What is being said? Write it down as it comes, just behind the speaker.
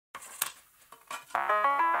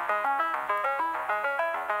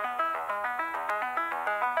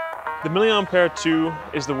The Milliampere 2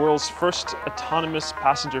 is the world's first autonomous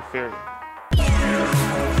passenger ferry.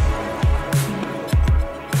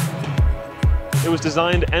 It was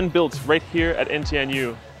designed and built right here at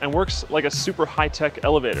NTNU and works like a super high-tech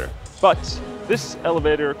elevator. But this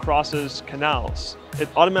elevator crosses canals. It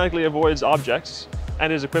automatically avoids objects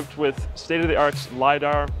and is equipped with state-of-the-art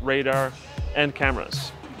LiDAR, radar, and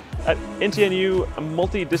cameras. At NTNU, a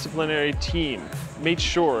multidisciplinary team made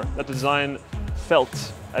sure that the design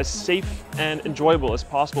felt as safe and enjoyable as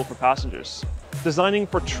possible for passengers. Designing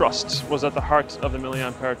for trust was at the heart of the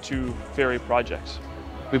Milliampere 2 ferry project.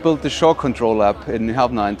 We built the shore control lab in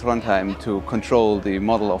Havna in Trondheim to control the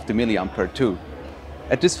model of the Milliampere 2.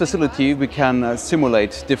 At this facility we can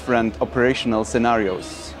simulate different operational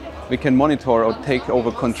scenarios. We can monitor or take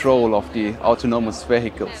over control of the autonomous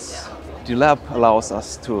vehicles. The lab allows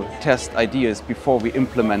us to test ideas before we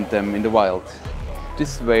implement them in the wild.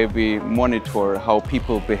 This way we monitor how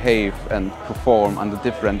people behave and perform under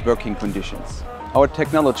different working conditions. Our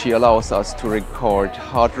technology allows us to record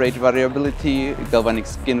heart rate variability, galvanic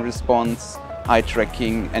skin response, eye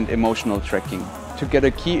tracking and emotional tracking to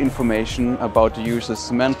gather key information about the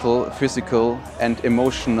user's mental, physical and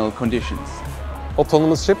emotional conditions.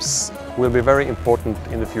 Autonomous ships will be very important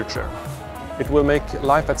in the future. It will make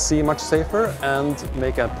life at sea much safer and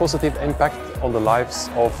make a positive impact on the lives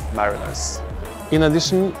of mariners. In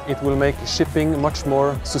addition, it will make shipping much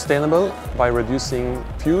more sustainable by reducing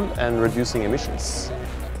fuel and reducing emissions.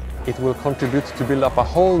 It will contribute to build up a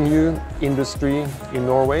whole new industry in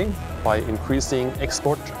Norway by increasing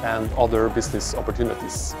export and other business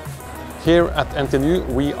opportunities. Here at NTNU,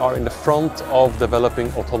 we are in the front of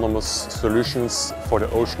developing autonomous solutions for the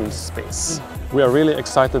ocean space. We are really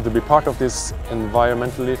excited to be part of this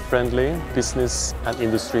environmentally friendly business and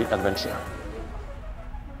industry adventure.